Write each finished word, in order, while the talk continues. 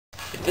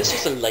If this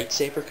was a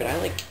lightsaber, could I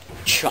like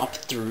chop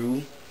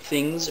through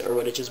things, or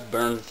would it just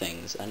burn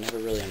things? I never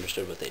really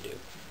understood what they do.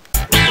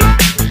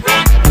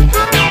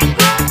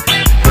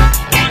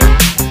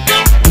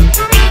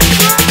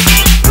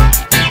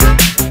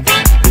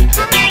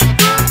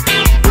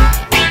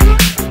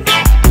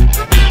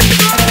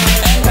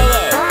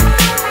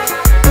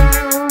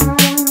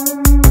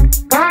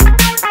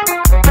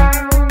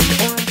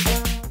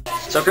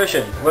 So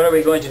Christian, what are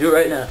we going to do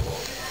right now?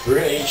 We're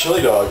gonna eat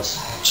chili dogs.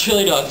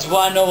 Chili dogs.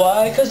 Wanna know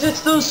why? Because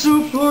it's the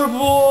Super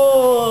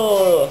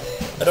Bowl!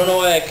 I don't know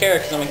why I care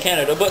because I'm in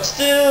Canada, but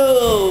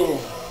still!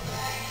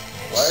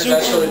 Why is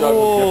that chili dog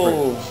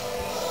different?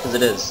 Because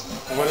it is.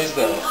 What is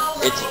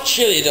that? It's a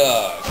chili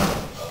dog.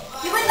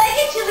 You would like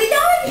a chili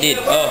dog? Indeed.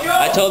 Oh,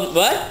 I told...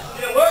 What?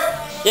 Did it work?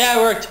 Yeah,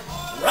 it worked.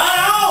 Right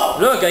on!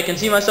 Look, I can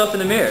see myself in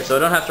the mirror, so I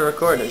don't have to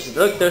record it. Just,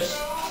 look, there's...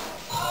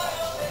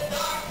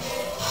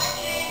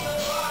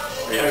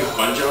 Are you having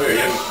fun, Joey? Are you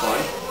having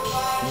fun?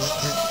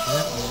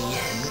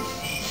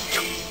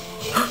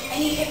 I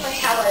need paper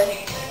towel.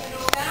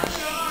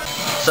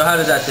 So how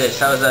does that taste?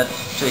 How is that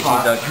chili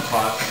cheese dog?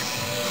 Hot.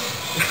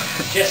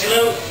 Jesse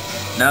Lou?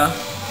 No?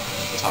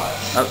 It's hot.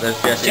 Oh,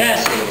 there's Jesse.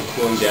 Jess!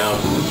 Cooling down.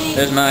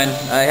 There's mine.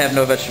 I have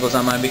no vegetables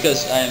on mine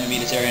because I am a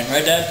vegetarian.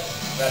 Right, Dad?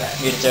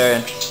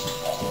 Vegetarian.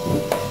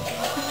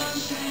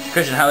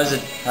 Christian, how is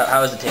it?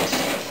 How does it taste?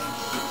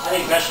 I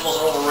think vegetables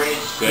are overrated.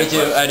 Me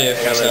too. I do. I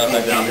gotta So,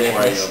 cool down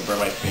before I okay, burn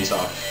my face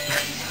off.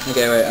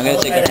 wait. I'm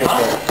gonna take my first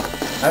bite.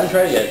 I haven't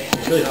tried it yet.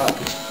 It's really hot.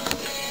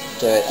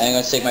 Okay, I'm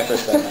gonna take my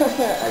first bite now.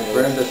 I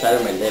burned the side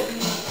of my lip.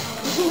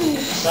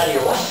 Side of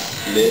your what?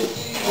 Lip.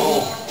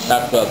 Oh.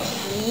 That's what.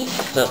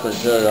 That's what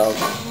chili dog.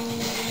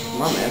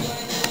 Come on, man.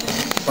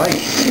 Bite.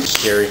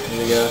 Scary.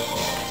 Here we go.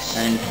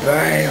 And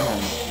bam!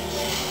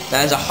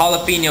 That is a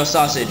jalapeno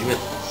sausage with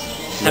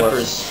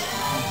peppers.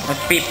 With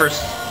peppers.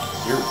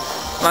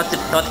 Lots of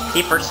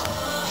peppers.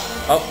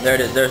 Oh, there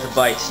it is. There's a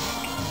bite.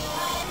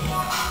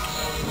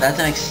 That's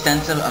an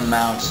extensive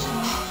amount.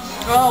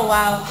 Oh,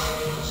 wow.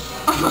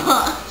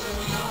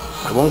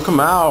 It won't come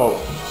out.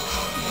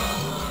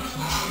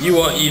 You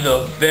are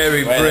either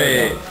very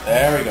brave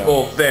There we go.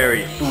 or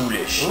very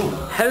foolish. Ooh.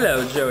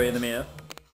 Hello, Joey and Amina.